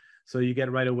 1. So you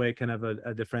get right away kind of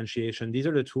a differentiation. These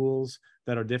are the tools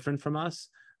that are different from us: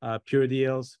 Pure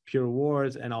Deals, Pure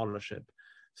Awards, and Autoship.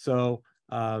 So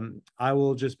I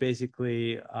will just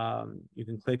basically, you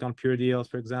can click on Pure Deals,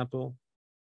 for example.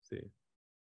 See,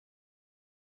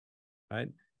 right?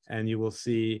 And you will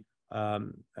see,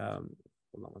 hold on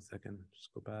 1 second, just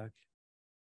go back.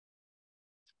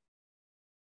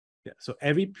 Yeah, so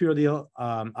every Pure Deal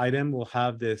item will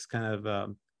have this kind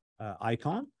of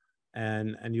icon.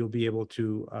 and you'll be able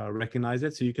to recognize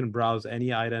it. So you can browse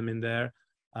any item in there,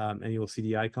 and you'll see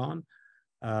the icon.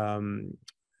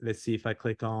 Let's see if I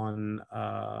click on,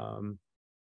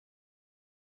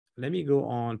 let me go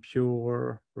on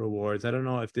Pure Rewards. I don't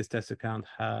know if this test account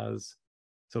has,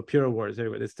 so Pure Rewards,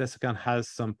 anyway, this test account has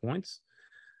some points.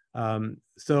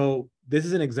 So this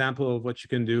is an example of what you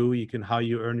can do. You can, how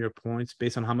you earn your points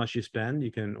based on how much you spend.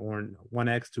 You can earn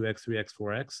 1x, 2x, 3x,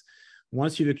 4x.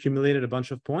 Once you've accumulated a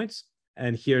bunch of points,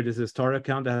 and here there's a starter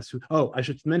account that has to, oh, I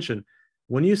should mention,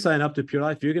 when you sign up to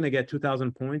PureLife, you're going to get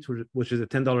 2,000 points, which is a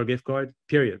 $10 gift card,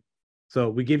 period. So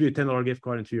we give you a $10 gift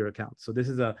card into your account. So this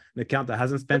is an account that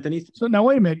hasn't spent anything. So now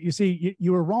wait a minute. You see,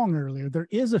 you were wrong earlier. There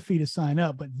is a fee to sign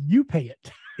up, but you pay it.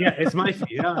 Yeah, it's my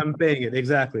fee. Yeah, I'm paying it,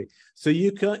 exactly. So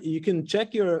you can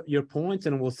check your points,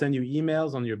 and we'll send you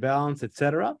emails on your balance,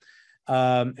 etc.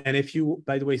 And if you,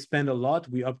 by the way, spend a lot,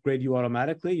 we upgrade you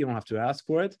automatically. You don't have to ask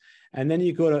for it. And then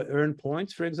you go to earn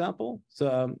points, for example.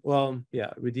 So, well,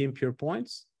 yeah, redeem Pure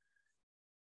points.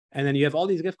 And then you have all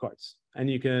these gift cards, and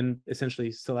you can essentially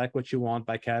select what you want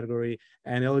by category,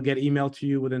 and it'll get emailed to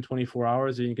you within 24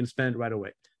 hours, and you can spend it right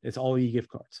away. It's all e-gift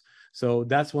cards. So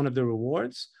that's one of the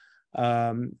rewards.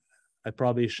 I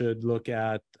probably should look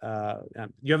at,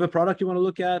 you have a product you want to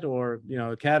look at, or, you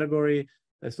know, a category?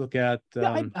 Let's look at.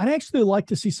 Yeah, I'd actually like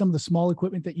to see some of the small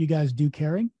equipment that you guys do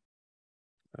carry.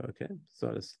 Okay,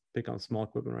 so let's pick on small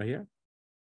equipment right here.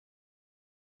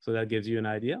 So that gives you an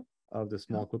idea of the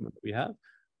small equipment that we have.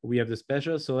 We have the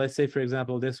special. So let's say, for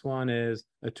example, this one is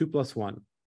a 2+1.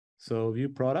 So view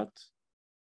product,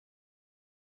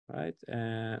 right?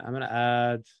 And I'm going to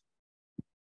add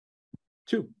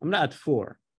 2. I'm going to add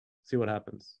 4. See what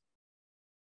happens.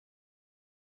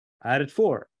 I added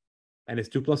 4, and it's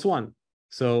 2+1.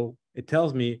 So it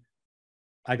tells me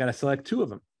I got to select 2 of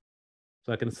them.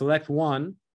 So I can select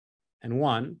 1 and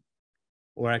 1,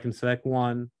 or I can select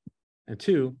 1 and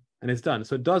 2, and it's done.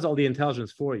 So it does all the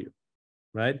intelligence for you,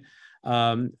 right?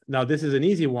 Now, this is an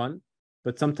easy one,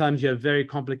 but sometimes you have very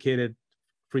complicated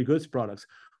free goods products.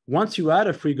 Once you add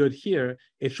a free good here,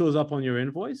 it shows up on your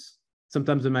invoice.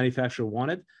 Sometimes the manufacturer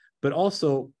wants it, but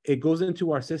also it goes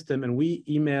into our system, and we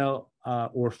email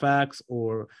or fax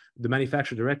or the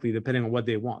manufacturer directly, depending on what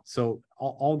they want. So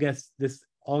all gets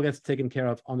taken care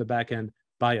of on the back end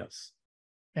by us.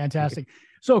 Fantastic. Okay.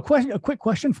 So a quick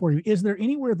question for you. Is there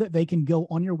anywhere that they can go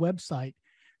on your website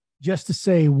just to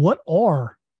say, what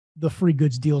are the free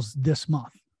goods deals this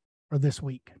month or this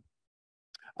week?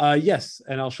 Yes,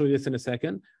 and I'll show you this in a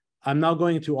second. I'm now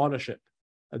going to AutoShip,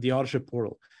 the AutoShip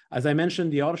portal. As I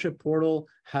mentioned, the AutoShip portal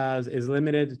is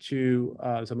limited to,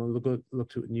 so I'm going to look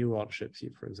to new AutoShips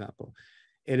here, for example.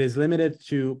 It is limited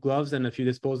to gloves and a few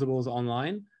disposables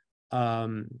online,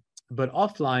 but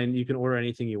offline, you can order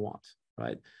anything you want,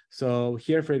 right? So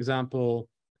here, for example,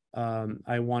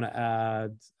 I want to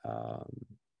add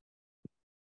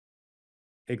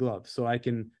a glove. So I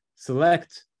can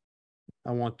select,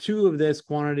 I want 2 of this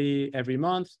quantity every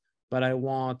month, but I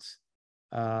want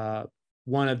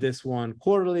 1 of this one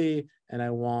quarterly, and I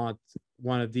want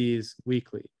 1 of these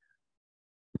weekly.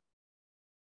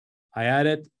 I add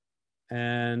it,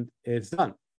 and it's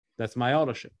done. That's my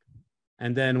AutoShip.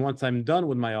 And then once I'm done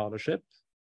with my AutoShip,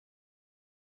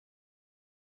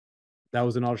 that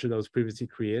was an AutoShip that was previously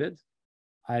created,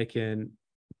 I can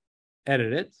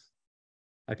edit it.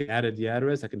 I can edit the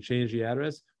address. I can change the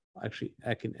address. Actually,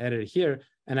 I can edit it here,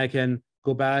 and I can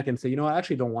go back and say, you know, I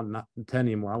actually don't want 10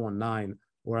 anymore. I want 9,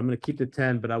 or I'm going to keep the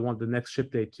 10, but I want the next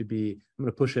ship date to be, I'm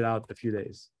going to push it out a few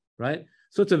days, right?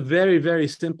 So it's a very, very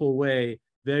simple way,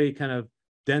 very kind of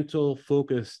dental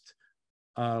focused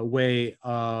way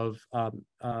of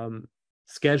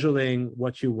scheduling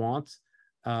what you want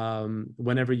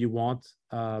whenever you want,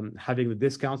 having the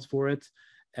discounts for it,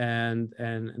 and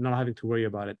not having to worry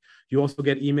about it. You also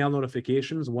get email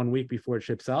notifications 1 week before it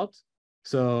ships out,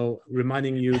 so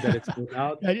reminding you that it's going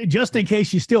out. Just in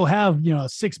case you still have,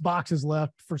 6 boxes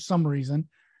left for some reason.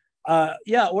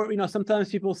 Yeah, or sometimes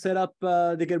people set up,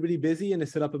 they get really busy and they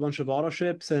set up a bunch of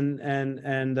AutoShips, and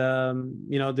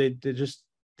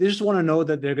they just want to know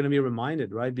that they're going to be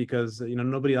reminded, right? Because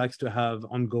nobody likes to have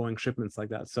ongoing shipments like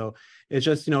that. So it's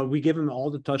just we give them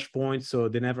all the touch points, so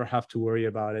they never have to worry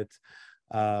about it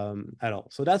at all.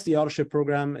 So that's the AutoShip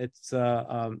program. It's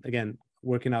again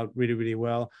working out really, really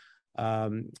well.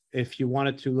 If you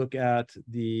wanted to look at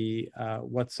the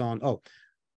what's on,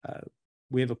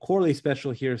 we have a quarterly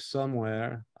special here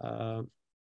somewhere.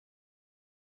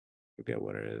 Forget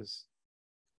what it is.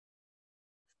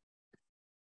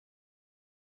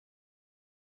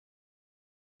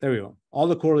 There we go. All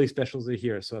the quarterly specials are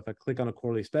here. So if I click on the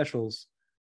quarterly specials,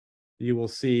 you will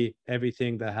see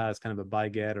everything that has kind of a buy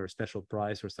get or special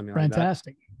price or something like that.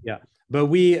 Fantastic. Yeah,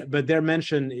 but they're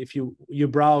mentioned if you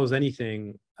browse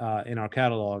anything in our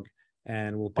catalog,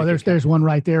 and we'll pick there's one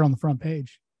right there on the front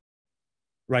page.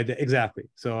 Right, exactly.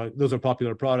 So those are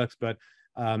popular products, but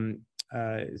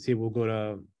see, we'll go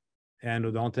to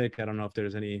endodontic. I don't know if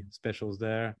there's any specials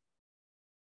there,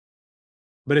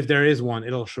 but if there is one,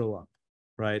 it'll show up,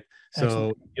 right? So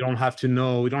Excellent. you don't have to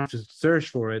know, you don't have to search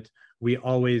for it. We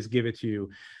always give it to you.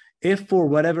 If for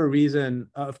whatever reason,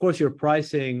 of course, your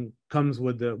pricing comes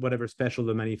with whatever special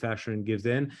the manufacturer gives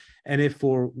in, and if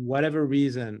for whatever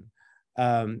reason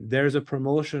there's a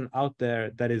promotion out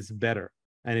there that is better,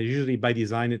 and it usually by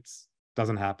design it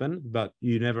doesn't happen, but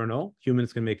you never know.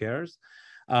 Humans can make errors.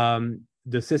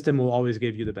 The system will always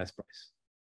give you the best price.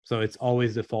 So it's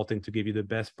always defaulting to give you the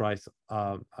best price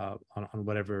on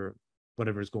whatever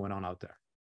is going on out there.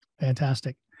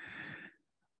 Fantastic.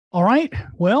 All right.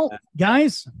 Well,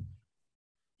 guys,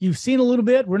 you've seen a little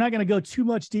bit. We're not going to go too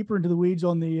much deeper into the weeds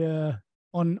on the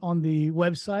on the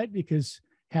website, because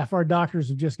half our doctors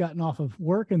have just gotten off of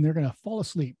work and they're going to fall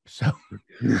asleep. So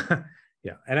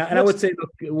yeah. And I would say,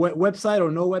 look, website or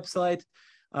no website,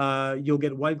 you'll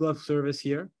get white glove service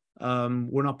here.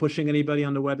 We're not pushing anybody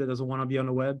on the web that doesn't want to be on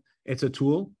the web. It's a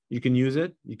tool. You can use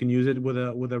it. You can use it with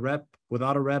a rep.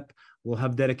 Without a rep, we'll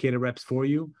have dedicated reps for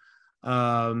you.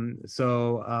 It's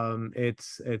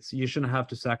you shouldn't have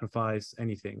to sacrifice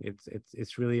anything.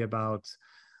 It's really about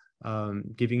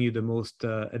giving you the most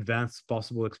advanced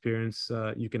possible experience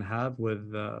you can have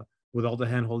with all the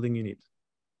hand holding you need.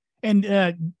 And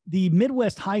the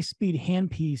Midwest high-speed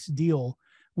handpiece deal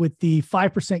with the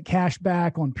 5% cash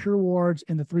back on Pure Wards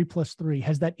and the 3+3,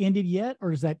 has that ended yet,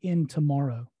 or is that in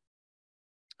tomorrow?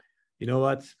 You know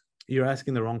what? You're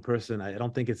asking the wrong person. I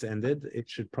don't think it's ended. It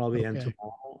should probably end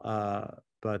tomorrow.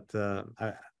 But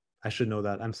I should know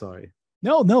that. I'm sorry.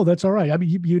 No, that's all right. I mean,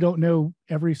 you don't know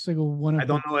every single one of I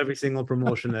don't know every single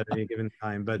promotion at any given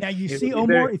time. But now you see,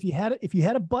 Omar, if you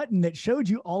had a button that showed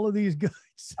you all of these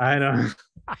goods. I know.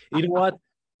 You know what?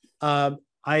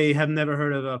 I have never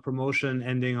heard of a promotion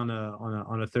ending on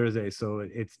a Thursday. So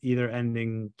it's either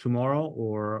ending tomorrow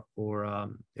or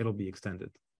it'll be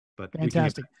extended. But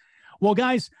fantastic. Well,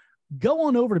 guys, go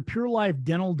on over to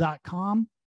PureLifeDental.com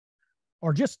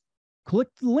or just click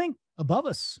the link above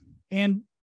us and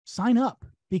sign up,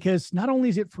 because not only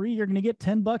is it free, you're going to get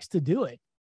 $10 to do it.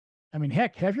 I mean,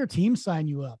 heck, have your team sign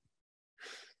you up.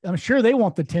 I'm sure they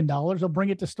want the $10. They'll bring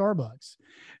it to Starbucks.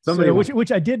 So,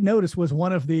 which I did notice was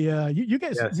one of the, you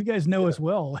guys know as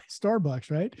well,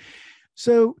 Starbucks, right?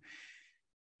 So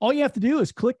all you have to do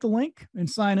is click the link and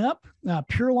sign up.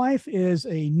 PureLife is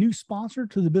a new sponsor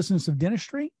to the business of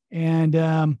dentistry,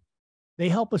 and they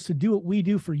help us to do what we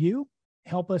do for you,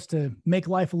 help us to make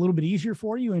life a little bit easier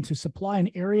for you, and to supply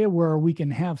an area where we can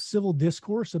have civil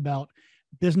discourse about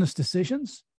business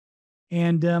decisions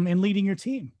and leading your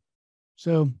team.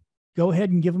 So go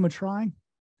ahead and give them a try.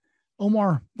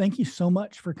 Omar, thank you so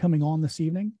much for coming on this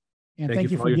evening, and thank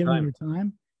you for giving me your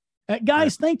time.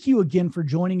 Guys, thank you again for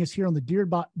joining us here on the Dear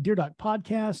Doc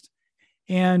podcast.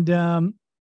 And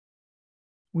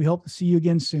we hope to see you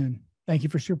again soon. Thank you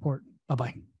for your support.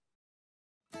 Bye-bye.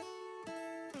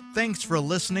 Thanks for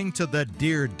listening to the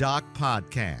Dear Doc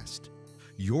podcast,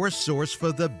 your source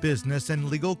for the business and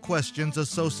legal questions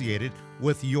associated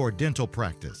with your dental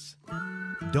practice.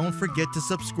 Don't forget to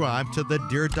subscribe to the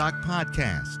Dear Doc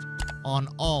podcast on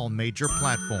all major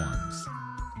platforms.